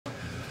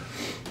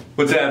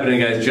What's happening,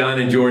 guys? John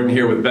and Jordan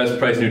here with Best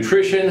Price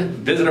Nutrition.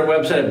 Visit our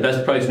website at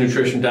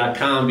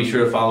BestPriceNutrition.com. Be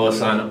sure to follow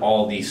us on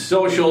all the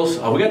socials.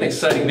 We got an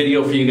exciting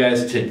video for you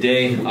guys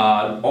today.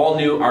 All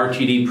new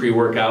RTD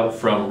pre-workout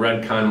from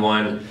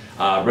Redcon1.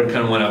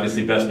 Redcon1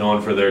 obviously best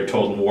known for their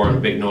Total War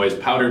and Big Noise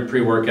powdered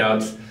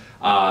pre-workouts.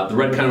 The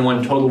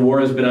Redcon1 Total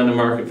War has been on the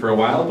market for a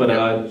while,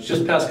 but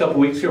just past couple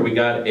weeks here we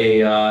got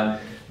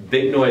a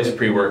Big Noise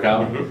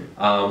pre-workout.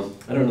 I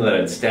don't know that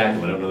I'd stack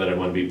them. I don't know that I'd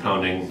want to be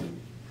pounding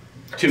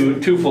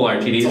two full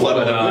RTDs,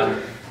 but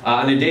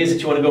on the days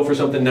that you want to go for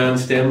something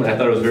non-stim, I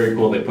thought it was very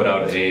cool they put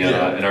out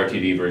an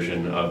RTD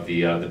version of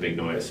the Big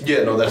Noise.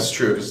 Yeah, no, that's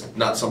true, because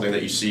not something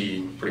that you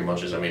see pretty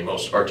much is, I mean,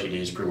 most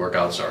RTDs,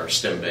 pre-workouts are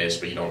stim-based,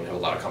 but you don't have a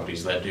lot of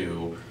companies that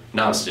do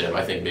non-stim.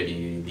 I think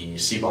maybe the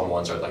CBUM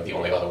ones are like the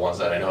only other ones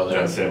that I know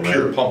that are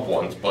pure pump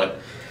ones, but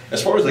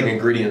as far as like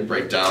ingredient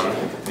breakdown,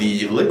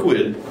 the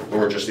liquid,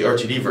 or just the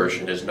RTD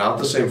version, is not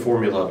the same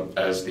formula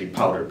as the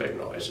powdered Big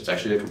Noise. It's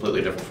actually a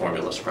completely different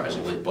formula,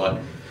 surprisingly,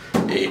 but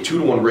a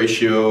 2-to-1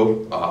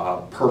 ratio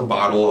per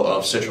bottle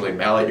of citrulline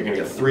malate. You're going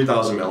to get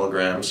 3,000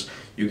 milligrams.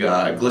 You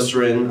got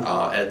glycerin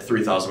at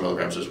 3,000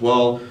 milligrams as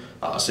well.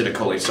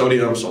 Acetylcholine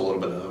sodium, so a little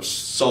bit of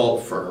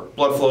salt for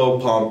blood flow,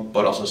 pump,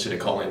 but also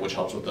acetylcholine, which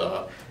helps with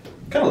the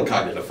kind of the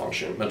cognitive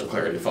function, mental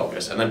clarity,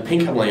 focus. And then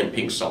pink Himalayan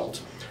pink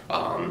salt.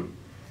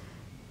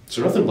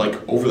 So nothing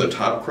like over the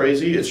top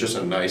crazy. It's just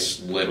a nice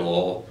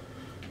little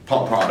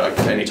pump product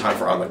anytime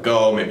for on the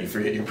go. Maybe for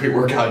your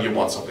pre-workout, you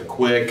want something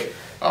quick.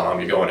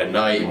 You're going at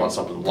night, you want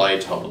something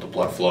light to help with the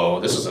blood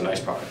flow. This is a nice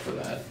product for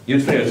that. I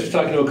was just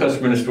talking to a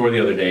customer in the store the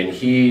other day,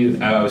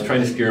 and I was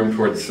trying to steer him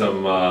towards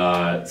some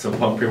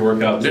pump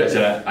pre-workouts. Yeah. I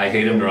said I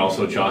hate them; they're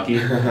also chalky.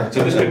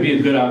 So this could be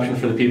a good option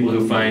for the people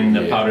who find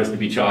the powders to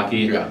be chalky.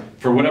 Yeah.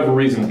 For whatever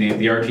reason, the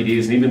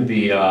RTDs and even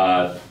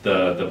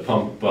the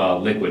pump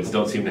liquids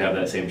don't seem to have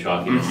that same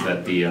chalkiness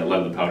that a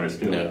lot of the powders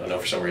do. No,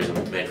 for some reason,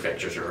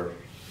 manufacturers are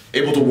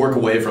able to work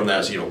away from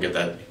that so you don't get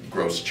that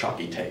gross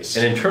chalky taste.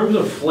 And in terms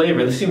of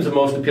flavor, this seems the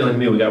most appealing to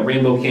me. We got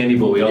rainbow candy,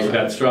 but we also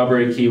got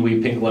strawberry,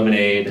 kiwi, pink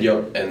lemonade.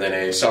 Yep, and then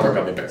a sour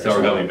gummy bear.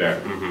 Gummy bear.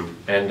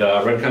 And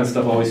Redcon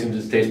stuff always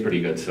seems to taste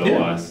pretty good.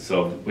 So,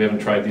 so we haven't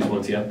tried these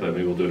ones yet, but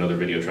maybe we'll do another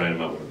video trying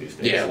them out one of these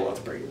days. Yeah, we'll have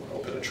to bring one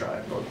open and try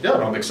it. But yeah,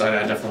 no, I'm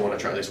excited. I definitely want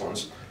to try these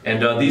ones.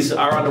 And these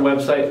are on the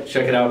website.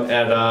 Check it out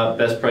at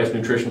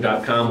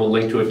BestPriceNutrition.com. We'll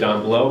link to it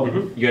down below.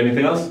 You got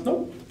anything else?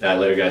 Nope.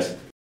 Later, guys.